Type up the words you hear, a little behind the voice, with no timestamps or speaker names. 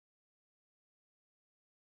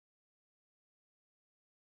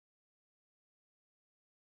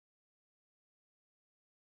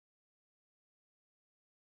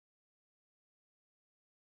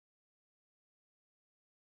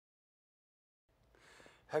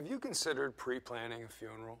Have you considered pre-planning a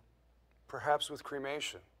funeral? Perhaps with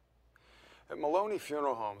cremation. At Moloney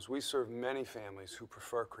Funeral Homes, we serve many families who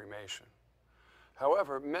prefer cremation.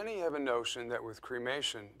 However, many have a notion that with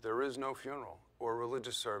cremation, there is no funeral or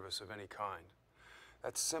religious service of any kind.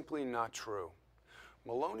 That's simply not true.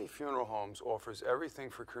 Moloney Funeral Homes offers everything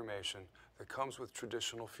for cremation that comes with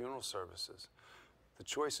traditional funeral services. The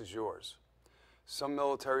choice is yours. Some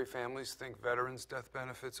military families think veterans' death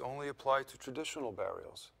benefits only apply to traditional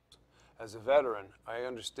burials. As a veteran, I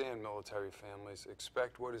understand military families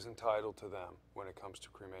expect what is entitled to them when it comes to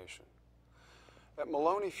cremation. At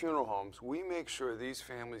Moloney Funeral Homes, we make sure these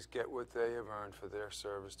families get what they have earned for their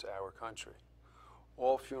service to our country.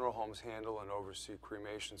 All funeral homes handle and oversee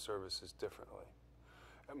cremation services differently.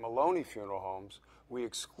 At Moloney Funeral Homes, we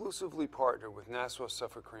exclusively partner with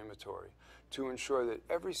Nassau-Suffolk Crematory to ensure that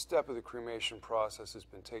every step of the cremation process has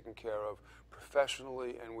been taken care of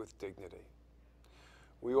professionally and with dignity.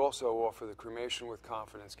 We also offer the Cremation with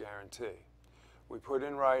Confidence guarantee. We put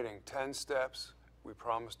in writing 10 steps we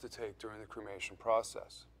promise to take during the cremation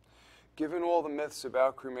process. Given all the myths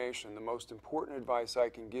about cremation, the most important advice I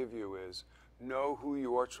can give you is know who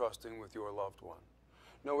you are trusting with your loved one.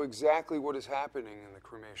 Know exactly what is happening in the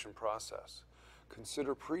cremation process.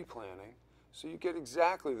 Consider pre-planning so you get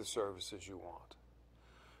exactly the services you want.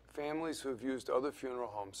 Families who have used other funeral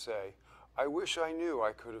homes say, "I wish I knew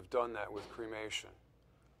I could have done that with cremation.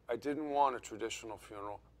 I didn't want a traditional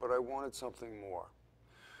funeral, but I wanted something more."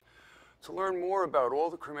 To learn more about all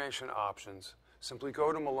the cremation options, simply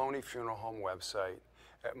go to Moloney Funeral Home website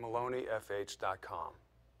at moloneyfh.com.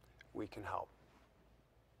 We can help.